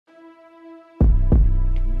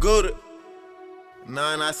Gudda.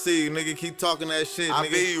 Nah, and I see you, nigga. Keep talking that shit, I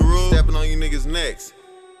nigga. be rude. Stepping on you niggas' necks.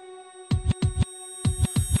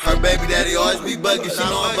 Her baby daddy always be bugging, she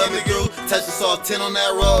know I'm bumming through. Touch the soft 10 on that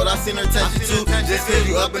road, I seen her touch it too. Just cause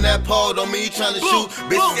you up in that pole don't mean you tryna shoot.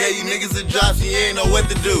 Bitches gave you niggas a job, she ain't know what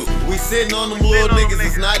to do. We sitting on them little niggas,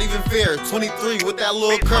 it's not even fair. 23 with that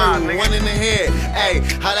little curve, one in the head. Ayy,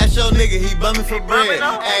 how that show nigga, he bumming for bread.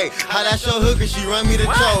 Ayy, how that show hooker, she run me the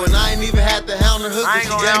show. And I ain't even had to hound her hooker, she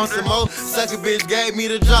gave me some more. Sucker bitch gave me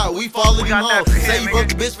the drop, we followed him home. Say you broke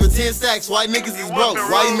the bitch for 10 stacks, white niggas is broke.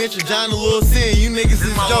 Why you mention John the Lil Sin, you niggas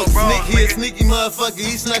is jokes. He a sneaky motherfucker,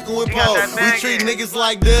 he snuckin' with pole. We treat niggas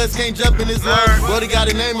like duds, can't jump in his load. Brody got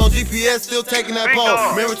a name on GPS, still taking that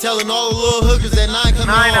pole. Remember telling all the little hookers that 9 coming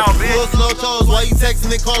home. Lil Snow chose, why you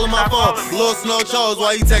texting and calling my phone? Lil Snow chose,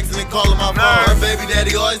 why you texting and calling my phone? Her baby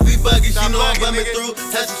daddy always be bugging, she know I'm bumming through.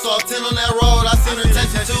 Touch the soft 10 on that road, I seen her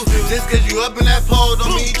touch it too. Just cause you up in that pole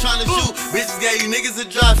don't mean you tryna shoot. Bitches gave you niggas a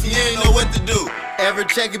drop, she ain't know what to do. Ever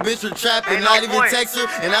check a bitch for trapping, not even text her.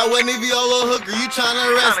 And I wasn't even your little hooker, you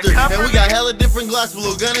tryna arrest her. And we got hella different Glocks, but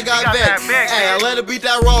Lil Gunna got back. Hey, I let her beat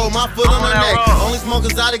that roll, my foot on her neck. Only smoke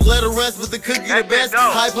exotic, let her rest, but the cookie the best.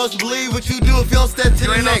 How you supposed to believe what you do if you don't step to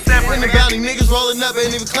the next? In the bounty, niggas rolling up,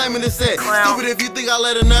 ain't even claiming the set. Stupid if you think I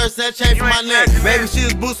let a nurse that chain from my neck. Baby, she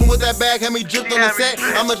was boosting with that bag, had me dripped on the set.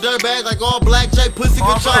 I'm a dirt bag like all black, J pussy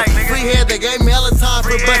control. Free head, they gave me hella time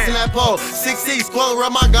for busting that pole. 6C, squirreling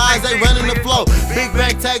around my guys, they running the flow. Big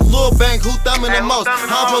bank tag, little bank, who thumbing the most?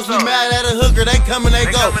 I'm supposed to be mad at a hooker, they come and they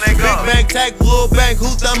go. Big bank tag, little bank,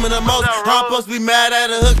 who thumbing the most? I'm supposed to be mad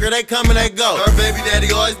at a hooker, they come and they go. Her baby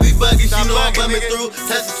daddy always be bugging, she know I'm bumming through.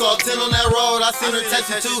 Touch the soft 10 on that road, I seen her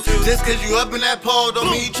touch it too. Just cause you up in that pole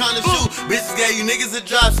don't mean you tryna shoot. Bitches gave you niggas a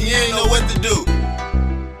job, she ain't know what to do.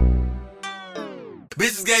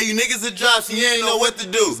 Bitches gave you niggas a job, she ain't know what to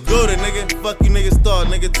do. Gudda, nigga. Fuck you niggas thought,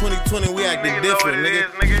 nigga. 2020, we acting different,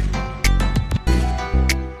 nigga.